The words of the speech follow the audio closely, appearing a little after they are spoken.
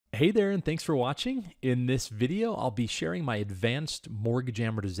Hey there, and thanks for watching. In this video, I'll be sharing my advanced mortgage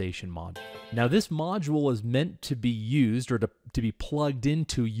amortization module. Now, this module is meant to be used or to be plugged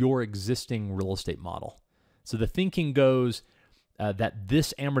into your existing real estate model. So the thinking goes that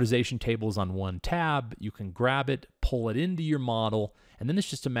this amortization table is on one tab. You can grab it, pull it into your model, and then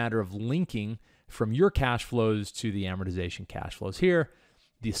it's just a matter of linking from your cash flows to the amortization cash flows here.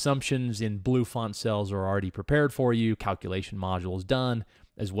 The assumptions in blue font cells are already prepared for you. Calculation module is done,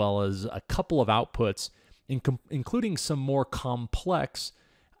 as well as a couple of outputs, including some more complex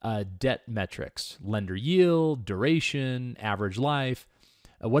debt metrics, lender yield, duration, average life.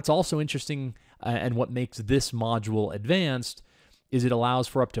 What's also interesting and what makes this module advanced is it allows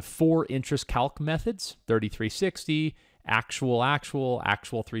for up to 4 interest calc methods: 3360, actual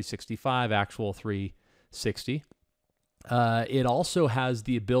 365, actual 360. It also has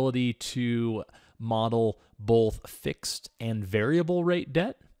the ability to model both fixed and variable rate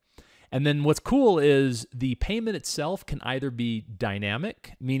debt. And then what's cool is the payment itself can either be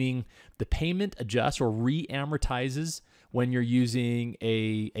dynamic, meaning the payment adjusts or re-amortizes when you're using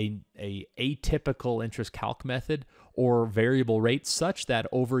a atypical interest calc method, or variable rate, such that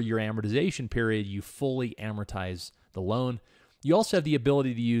over your amortization period, you fully amortize the loan. You also have the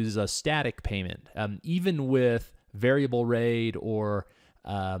ability to use a static payment, even with variable rate or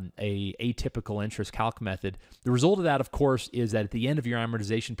a atypical interest calc method. The result of that, of course, is that at the end of your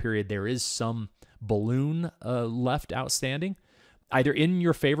amortization period, there is some balloon left outstanding, either in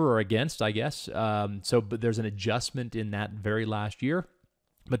your favor or against, I guess. But there's an adjustment in that very last year.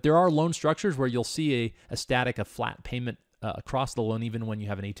 But there are loan structures where you'll see a flat payment across the loan, even when you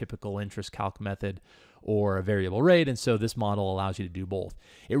have an atypical interest calc method or a variable rate. And so this model allows you to do both.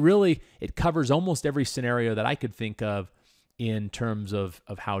 It covers almost every scenario that I could think of in terms of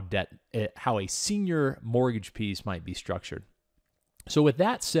how a senior mortgage piece might be structured. So with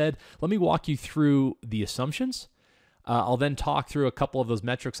that said, let me walk you through the assumptions. I'll then talk through a couple of those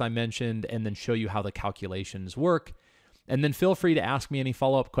metrics I mentioned and then show you how the calculations work. And then feel free to ask me any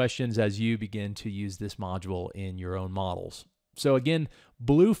follow-up questions as you begin to use this module in your own models. So again,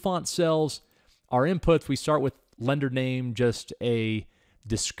 blue font cells are inputs. We start with lender name, just a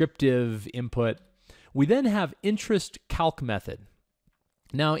descriptive input. We then have interest calc method.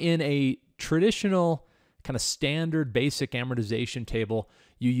 Now, in a traditional kind of standard basic amortization table,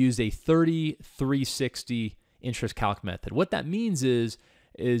 you use a 30-360 interest calc method. What that means is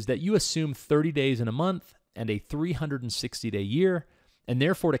that you assume 30 days in a month and a 360-day year, and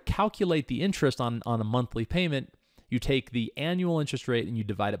therefore to calculate the interest on a monthly payment, you take the annual interest rate and you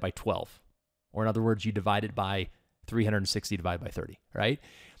divide it by 12. Or in other words, you divide it by 360 divided by 30, right?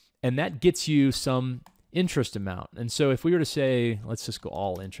 And that gets you some interest amount. And so if we were to say, let's just go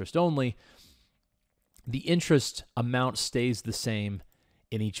all interest only, the interest amount stays the same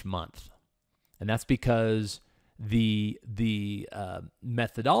in each month. And that's because the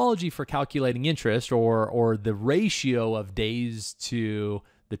methodology for calculating interest, or the ratio of days to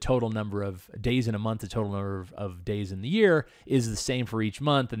the total number of days in a month, the total number of days in the year, is the same for each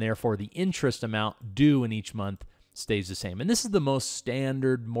month, and therefore the interest amount due in each month stays the same. And this is the most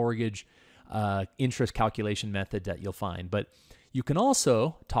standard mortgage interest calculation method that you'll find. But you can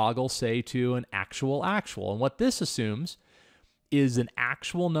also toggle, say, to an actual. And what this assumes is an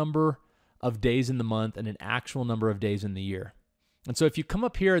actual number of days in the month and an actual number of days in the year. And so if you come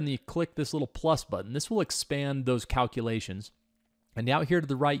up here and you click this little plus button, this will expand those calculations. And out here to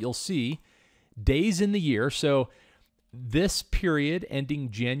the right, you'll see days in the year. So this period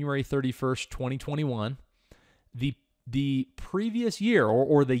ending January 31st, 2021, the previous year,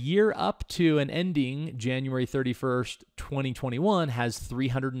 or the year up to and ending January 31st, 2021, has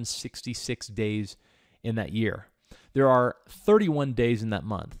 366 days in that year. There are 31 days in that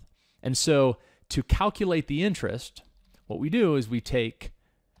month. And so to calculate the interest, what we do is we take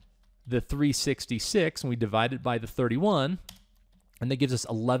the 366 and we divide it by the 31, and that gives us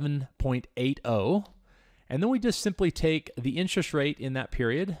 11.80. And then we just simply take the interest rate in that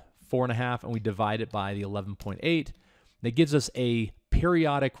period, 4.5, and we divide it by the 11.8. That gives us a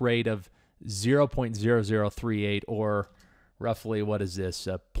periodic rate of 0.0038, or roughly, what is this,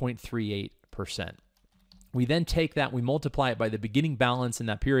 0.38%. We then take that, we multiply it by the beginning balance in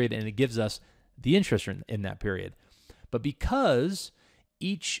that period, and it gives us the interest in that period. But because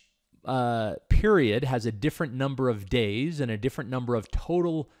each period has a different number of days and a different number of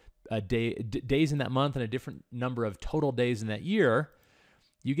total days in that month and a different number of total days in that year,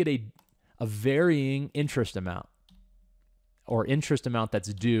 you get a varying interest amount, or interest amount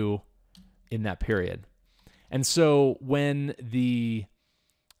that's due in that period. And so when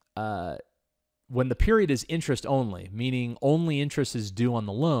when the period is interest only, meaning only interest is due on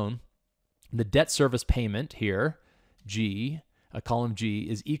the loan, the debt service payment here, G, column G,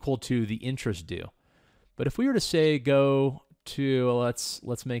 is equal to the interest due. But if we were to say go to,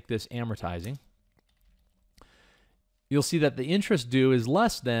 let's make this amortizing, you'll see that the interest due is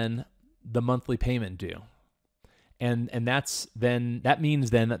less than the monthly payment due. And that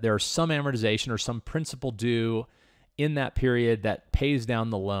means then that there's some amortization or some principal due in that period that pays down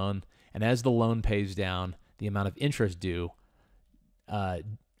the loan. And as the loan pays down, the amount of interest due,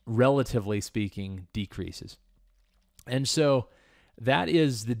 relatively speaking, decreases. And so that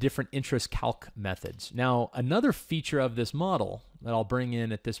is the different interest calc methods. Now, another feature of this model that I'll bring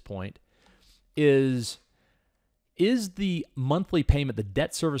in at this point is the monthly payment, the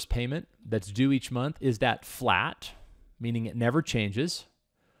debt service payment that's due each month, is that flat, meaning it never changes,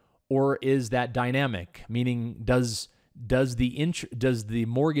 or is that dynamic, meaning does the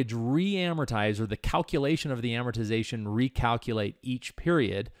mortgage re-amortize, or the calculation of the amortization recalculate each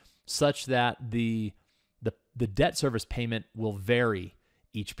period such that the debt service payment will vary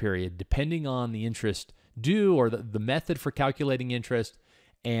each period depending on the interest due, or the method for calculating interest,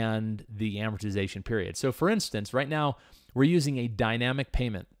 and the amortization period. So for instance, right now we're using a dynamic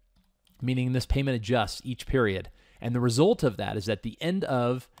payment, meaning this payment adjusts each period. And the result of that is at the end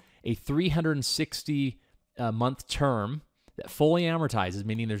of a 360 month term that fully amortizes,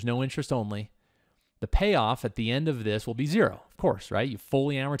 meaning there's no interest only, the payoff at the end of this will be zero, of course, right? You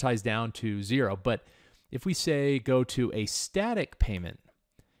fully amortize down to zero. But if we say go to a static payment,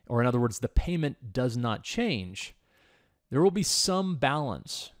 or in other words, the payment does not change, there will be some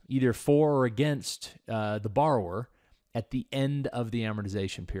balance either for or against the borrower at the end of the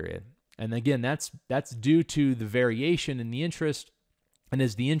amortization period. And again, that's due to the variation in the interest. And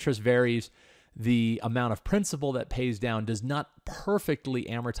as the interest varies, the amount of principal that pays down does not perfectly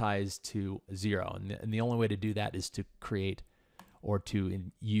amortize to zero. And the only way to do that is to create or to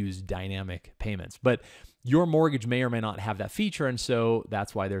use dynamic payments. But your mortgage may or may not have that feature, and so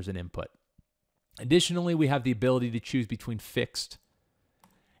that's why there's an input. Additionally, we have the ability to choose between fixed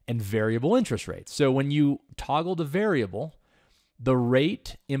and variable interest rates. So when you toggle to variable, the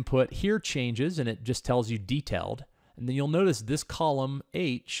rate input here changes, and it just tells you detailed. And then you'll notice this column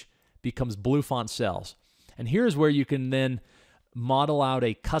H becomes blue font cells. And here's where you can then model out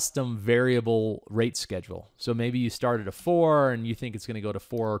a custom variable rate schedule. So maybe you start at a 4 and you think it's going to go to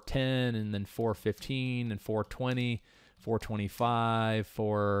 410 and then 415 and 420, 425,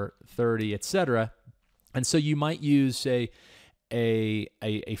 430, etc. And so you might use, say, a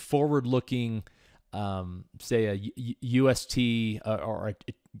forward-looking, say a UST or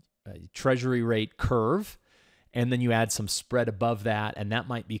a treasury rate curve, and then you add some spread above that, and that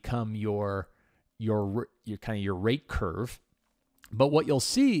might become your kind of your rate curve. But what you'll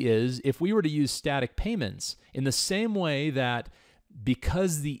see is if we were to use static payments in the same way that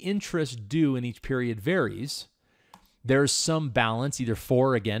because the interest due in each period varies, there's some balance either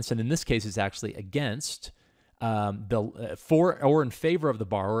for or against, and in this case it's actually against for or in favor of the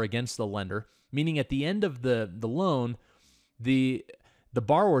borrower against the lender, meaning at the end of the loan, the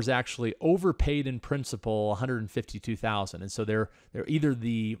borrower is actually overpaid in principal $152,000, and so they're either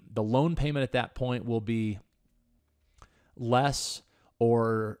the loan payment at that point will be less,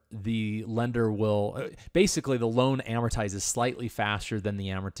 or the lender will basically the loan amortizes slightly faster than the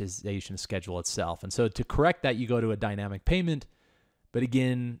amortization schedule itself. And so to correct that, you go to a dynamic payment, but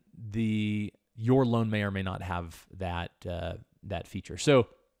again, your loan may or may not have that feature. So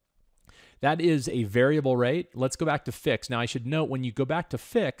that is a variable rate. Let's go back to fixed. Now I should note, when you go back to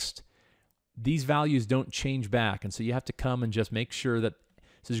fixed, these values don't change back. And so you have to come and just make sure that,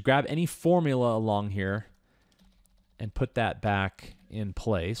 so just grab any formula along here and put that back in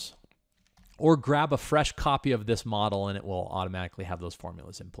place, or grab a fresh copy of this model and it will automatically have those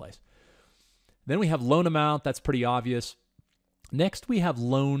formulas in place. Then we have loan amount. That's pretty obvious. Next, we have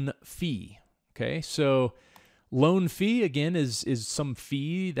loan fee. Okay, so loan fee, again, is some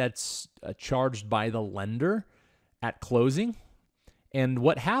fee that's charged by the lender at closing. And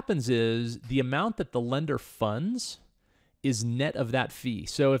what happens is the amount that the lender funds is net of that fee.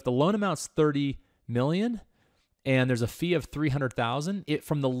 So if the loan amount's $30 million and there's a fee of $300,000,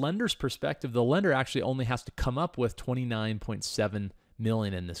 from the lender's perspective, the lender actually only has to come up with $29.7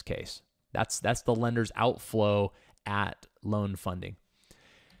 million in this case. That's the lender's outflow at loan funding.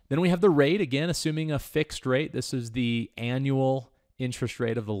 Then we have the rate, again, assuming a fixed rate. This is the annual interest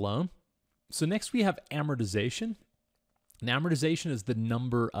rate of the loan. So next we have amortization. And amortization is the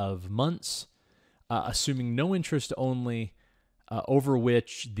number of months, assuming no interest only, over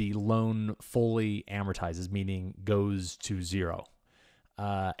which the loan fully amortizes, meaning goes to zero.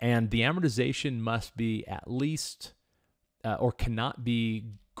 And the amortization must be at least or cannot be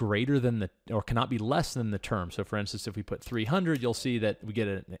greater than or cannot be less than the term. So for instance, if we put 300, you'll see that we get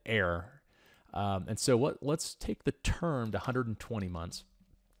an error. And so let's take the term to 120 months.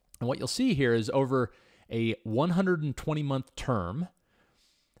 And what you'll see here is over a 120-month term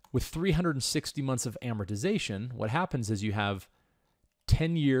with 360 months of amortization, what happens is you have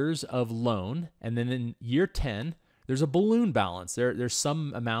 10 years of loan, and then in year 10, there's a balloon balance. There's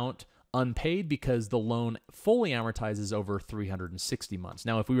some amount unpaid because the loan fully amortizes over 360 months.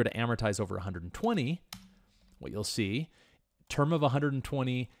 Now, if we were to amortize over 120, what you'll see, term of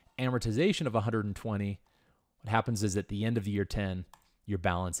 120, amortization of 120, what happens is at the end of the year 10, your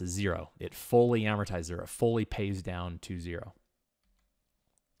balance is zero. It fully amortizes, or it fully pays down to zero.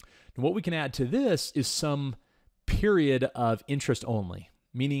 And what we can add to this is some period of interest only,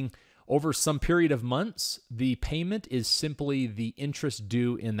 meaning over some period of months, the payment is simply the interest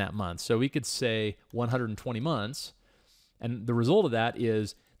due in that month. So we could say 120 months, and the result of that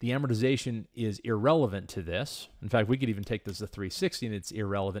is the amortization is irrelevant to this. In fact, we could even take this to 360 and it's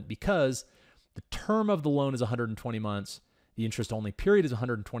irrelevant because the term of the loan is 120 months, the interest only period is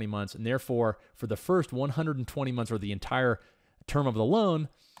 120 months, and therefore for the first 120 months or the entire term of the loan,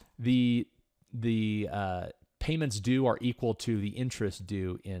 the payments due are equal to the interest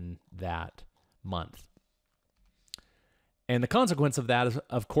due in that month. And the consequence of that,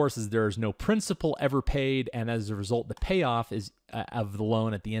 of course, is there's no principal ever paid, and as a result, the payoff is of the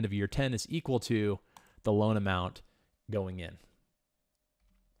loan at the end of year 10 is equal to the loan amount going in.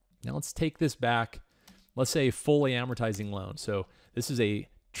 Now let's take this back. Let's say a fully amortizing loan. So this is a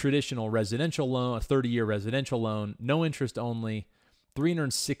traditional residential loan, a 30-year residential loan, no interest only,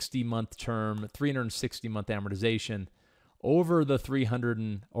 360-month term, 360-month amortization. Over the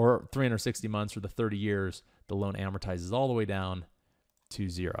 360 months or the 30 years, the loan amortizes all the way down to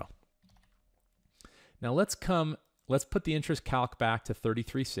zero. Now let's put the interest calc back to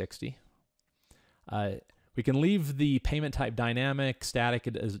 3360. We can leave the payment type dynamic, static,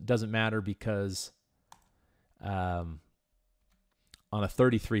 it doesn't matter because on a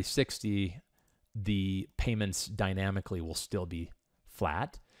 3360, the payments dynamically will still be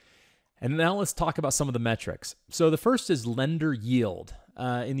flat. And now let's talk about some of the metrics. So the first is lender yield.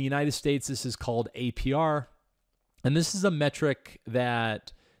 In the United States, this is called APR. And this is a metric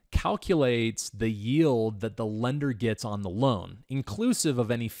that calculates the yield that the lender gets on the loan, inclusive of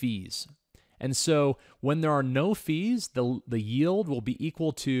any fees. And so when there are no fees, the yield will be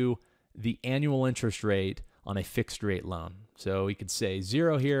equal to the annual interest rate on a fixed rate loan. So we could say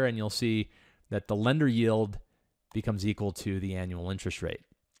 0 here, and you'll see that the lender yield becomes equal to the annual interest rate.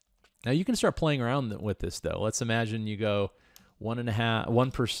 Now you can start playing around with this though. Let's imagine you go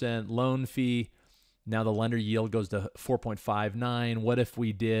 1% loan fee. Now the lender yield goes to 4.59. What if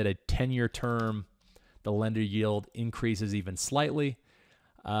we did a 10-year term? The lender yield increases even slightly.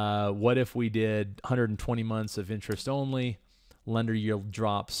 What if we did 120 months of interest only? Lender yield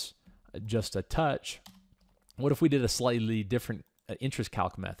drops just a touch. What if we did a slightly different interest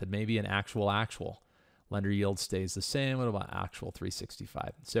calc method? Maybe an actual. Lender yield stays the same. What about actual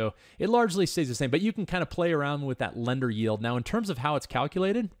 365? So it largely stays the same, but you can kind of play around with that lender yield. Now, in terms of how it's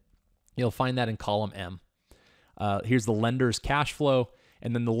calculated, you'll find that in column M. Here's the lender's cash flow,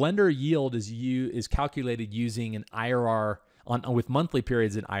 and then the lender yield is calculated using an IRR with monthly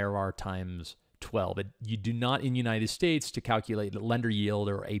periods in IRR times 12. You do not, in the United States, to calculate the lender yield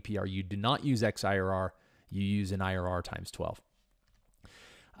or APR, you do not use XIRR. You use an IRR times 12.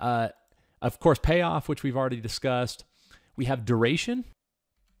 Of course, payoff, which we've already discussed. We have duration.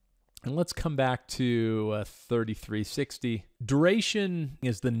 And let's come back to 3360. Duration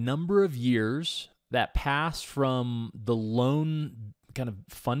is the number of years that pass from the loan kind of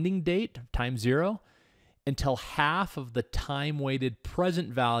funding date, time 0, until half of the time-weighted present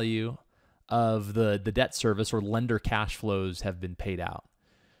value of the debt service or lender cash flows have been paid out.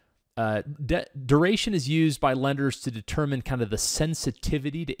 Duration is used by lenders to determine kind of the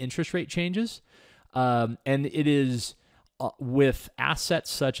sensitivity to interest rate changes. And it is with assets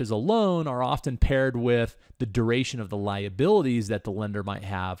such as a loan are often paired with the duration of the liabilities that the lender might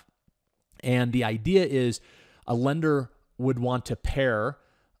have. And the idea is a lender would want to pair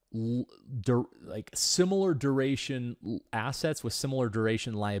like similar duration assets with similar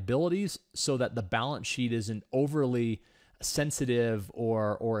duration liabilities so that the balance sheet isn't overly sensitive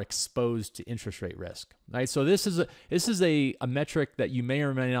or exposed to interest rate risk, right? So this is a metric that you may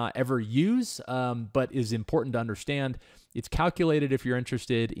or may not ever use, but is important to understand. It's calculated if you're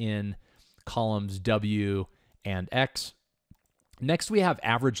interested in columns W and X. Next, we have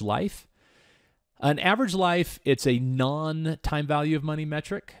average life. An average life, it's a non-time value of money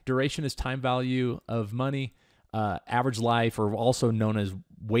metric. Duration is time value of money. Average life, or also known as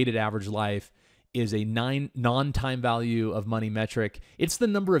weighted average life, is a non-time value of money metric. It's the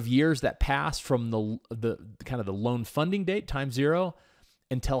number of years that pass from the kind of the loan funding date, time zero,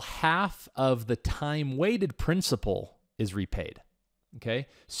 until half of the time-weighted principal is repaid. Okay,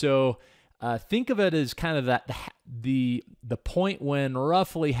 so think of it as kind of the point when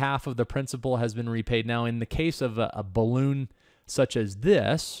roughly half of the principal has been repaid. Now, in the case of a balloon such as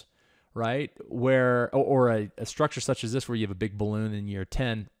this, right, or a structure such as this where you have a big balloon in year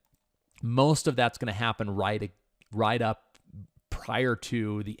 10, most of that's going to happen right up prior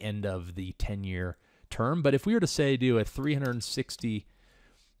to the end of the 10-year term. But if we were to say do a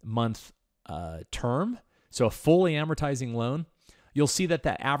 360-month term, so a fully amortizing loan, you'll see that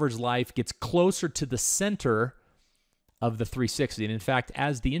that average life gets closer to the center of the 360. And in fact,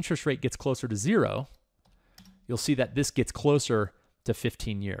 as the interest rate gets closer to zero, you'll see that this gets closer to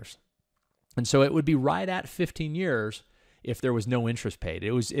 15 years. And so it would be right at 15 years if there was no interest paid.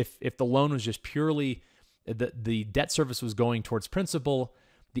 It was if the loan was just purely, the debt service was going towards principal,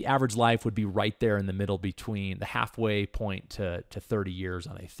 the average life would be right there in the middle between the halfway point to 30 years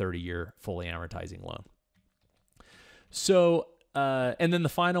on a 30-year fully amortizing loan. So, and then the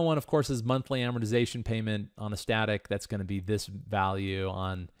final one, of course, is monthly amortization payment on a static. That's going to be this value.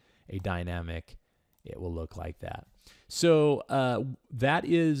 On a dynamic, it will look like that. So that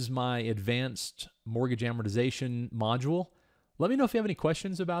is my advanced mortgage amortization module. Let me know if you have any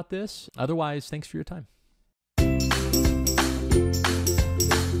questions about this. Otherwise, thanks for your time.